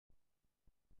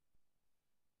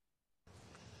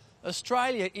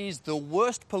Australia is the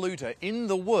worst polluter in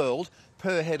the world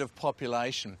per head of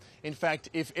population. In fact,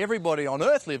 if everybody on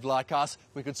Earth lived like us,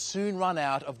 we could soon run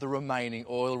out of the remaining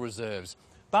oil reserves.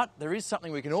 But there is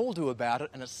something we can all do about it,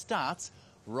 and it starts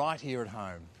right here at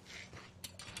home.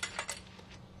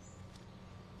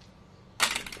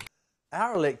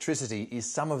 Our electricity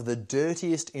is some of the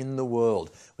dirtiest in the world,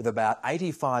 with about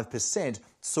 85%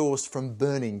 sourced from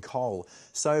burning coal.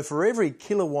 So for every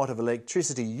kilowatt of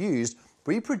electricity used,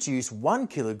 we produce 1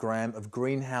 kilogram of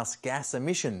greenhouse gas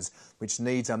emissions, which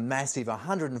needs a massive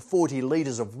 140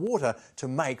 litres of water to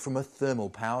make from a thermal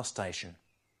power station.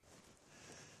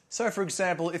 So, for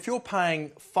example, if you're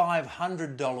paying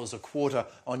 $500 a quarter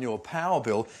on your power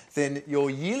bill, then your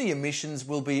yearly emissions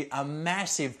will be a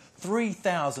massive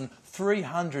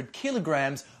 3,300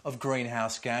 kilograms of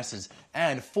greenhouse gases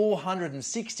and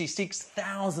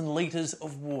 466,000 litres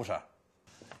of water.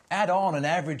 Add on an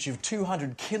average of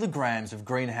 200 kilograms of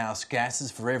greenhouse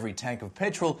gases for every tank of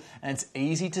petrol, and it's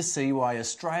easy to see why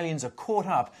Australians are caught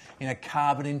up in a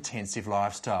carbon-intensive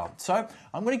lifestyle. So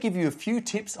I'm going to give you a few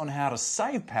tips on how to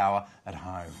save power at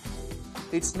home.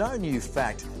 It's no new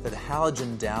fact that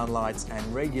halogen downlights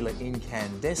and regular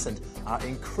incandescent are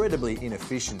incredibly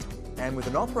inefficient, and with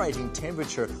an operating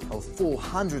temperature of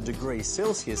 400 degrees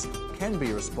Celsius can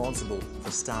be responsible for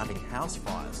starting house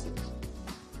fires.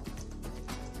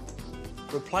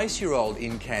 Replace your old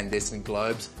incandescent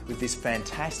globes with this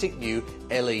fantastic new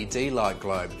LED light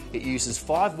globe. It uses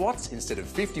 5 watts instead of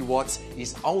 50 watts,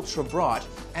 is ultra bright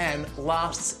and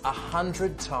lasts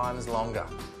 100 times longer.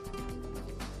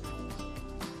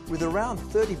 With around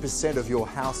 30% of your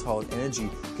household energy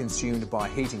consumed by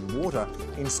heating water,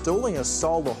 installing a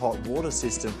solar hot water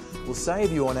system will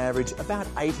save you on average about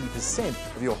 80%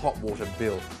 of your hot water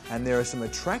bill, and there are some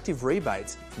attractive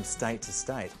rebates from state to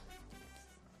state.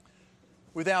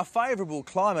 With our favourable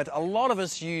climate, a lot of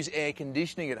us use air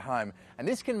conditioning at home, and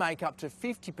this can make up to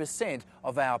 50%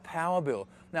 of our power bill.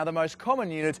 Now, the most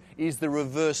common unit is the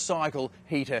reverse cycle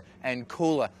heater and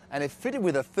cooler, and if fitted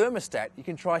with a thermostat, you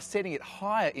can try setting it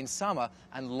higher in summer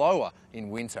and lower in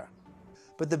winter.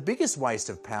 But the biggest waste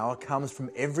of power comes from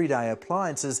everyday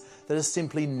appliances that are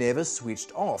simply never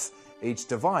switched off. Each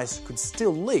device could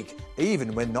still leak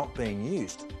even when not being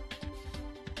used.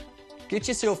 Get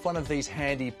yourself one of these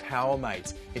handy Power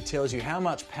Mates. It tells you how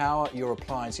much power your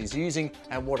appliance is using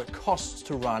and what it costs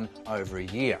to run over a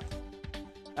year.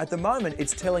 At the moment,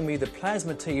 it's telling me the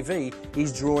plasma TV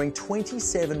is drawing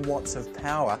 27 watts of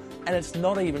power and it's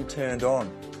not even turned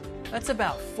on. That's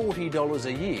about $40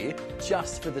 a year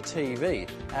just for the TV.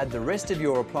 Add the rest of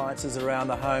your appliances around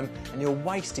the home and you're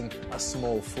wasting a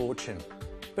small fortune.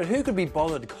 But who could be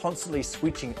bothered constantly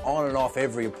switching on and off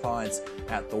every appliance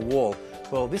at the wall?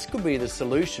 Well, this could be the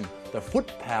solution, the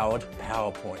foot-powered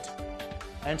PowerPoint.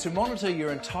 And to monitor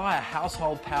your entire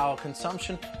household power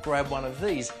consumption, grab one of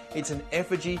these. It's an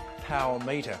Effigy power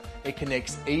meter. It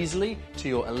connects easily to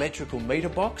your electrical meter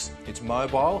box, it's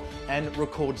mobile, and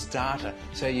records data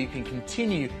so you can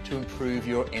continue to improve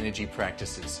your energy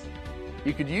practices.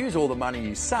 You could use all the money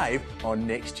you save on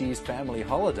next year's family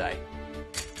holiday.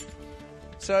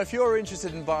 So if you're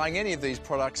interested in buying any of these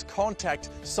products, contact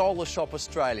Solar Shop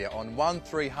Australia on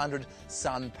 1300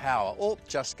 Sun Power, or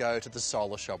just go to the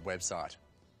Solar Shop website.